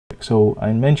object. So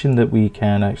I mentioned that we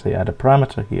can actually add a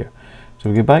parameter here. So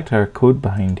we go back to our code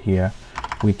behind here,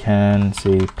 we can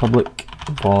say public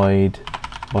void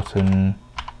button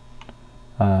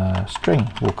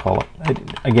string, we'll call it.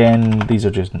 Again, these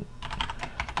are just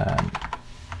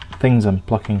things I'm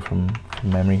plucking from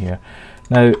memory here.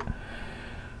 Now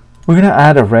we're going to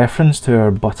add a reference to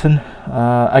our button.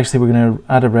 Actually, we're going to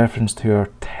add a reference to our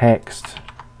text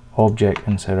object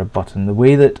inside our button. The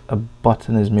way that a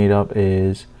button is made up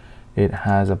is it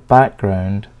has a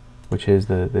background, which is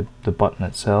the button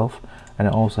itself, and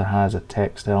it also has a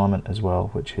text element as well,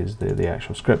 which is the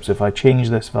actual script. So if I change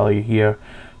this value here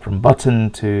from button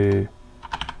to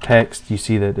text, you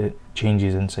see that it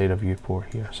changes inside a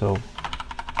viewport here. So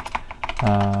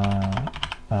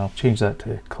I'll change that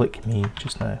to click me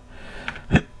just now.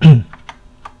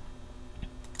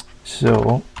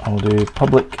 So I'll do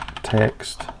public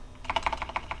text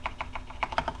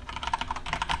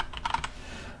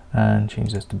and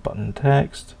change this to button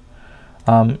text.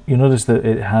 You notice that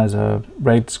it has a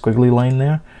red squiggly line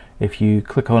there. If you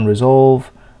click on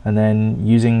resolve and then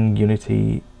using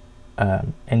Unity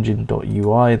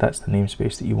engine.ui, that's the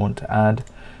namespace that you want to add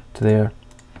to there,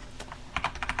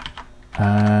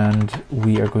 and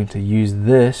we are going to use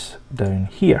this down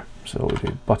here. So we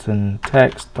do button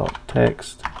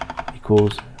text.text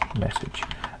equals message,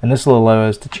 and this will allow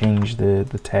us to change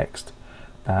the text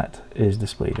that is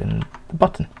displayed in the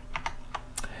button.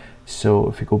 So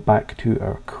if we go back to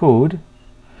our code,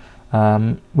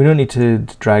 we don't need to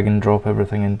drag and drop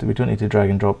everything into, we don't need to drag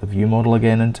and drop the view model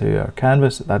again into our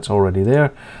canvas, that's already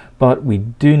there, but we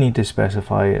do need to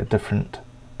specify a different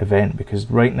event, because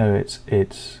right now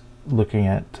it's looking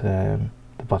at the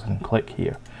button click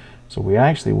here. So we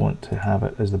actually want to have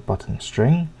it as the button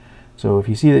string. So if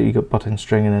you see that you got button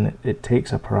string and then it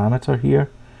takes a parameter here.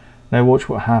 Now watch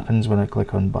what happens when I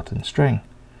click on button string.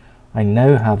 I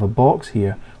now have a box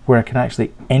here where I can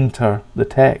actually enter the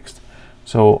text.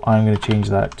 So I'm going to change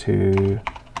that to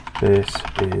this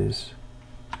is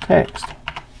text.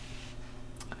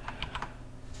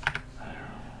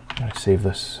 I'm going to save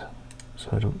this so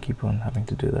I don't keep on having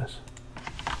to do this.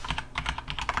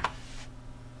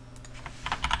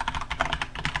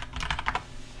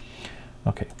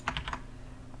 Okay.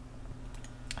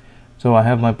 So I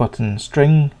have my button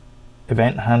string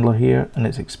event handler here, and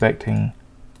it's expecting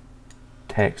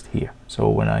text here. So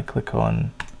when I click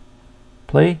on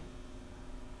play,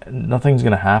 nothing's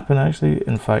going to happen actually.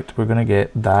 In fact, we're going to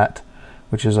get that,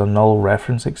 which is a null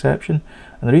reference exception.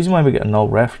 And the reason why we get a null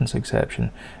reference exception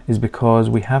is because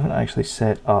we haven't actually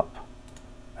set up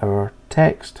our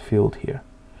text field here.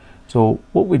 So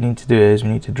what we need to do is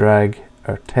we need to drag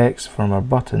our text from our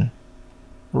button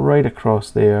right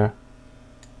across there,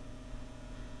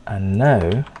 and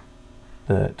now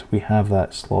that we have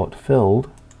that slot filled,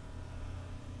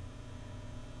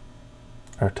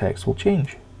 our text will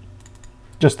change.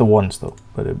 Just the once though,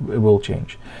 but it will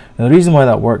change. Now the reason why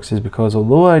that works is because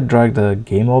although I dragged a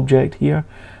game object here,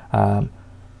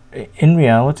 in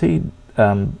reality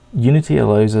Unity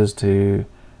allows us to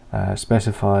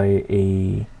specify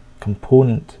a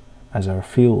component as our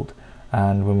field,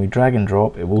 and when we drag and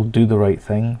drop, it will do the right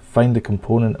thing, find the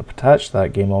component attached to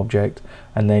that game object,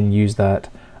 and then use that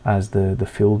as the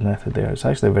field method there. It's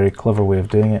actually a very clever way of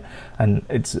doing it, and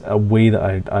it's a way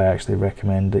that I actually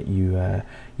recommend that you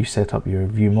set up your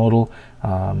view model,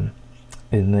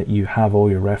 in that you have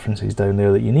all your references down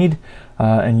there that you need,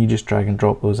 and you just drag and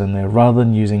drop those in there. Rather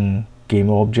than using game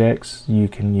objects, you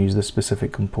can use the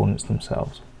specific components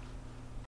themselves.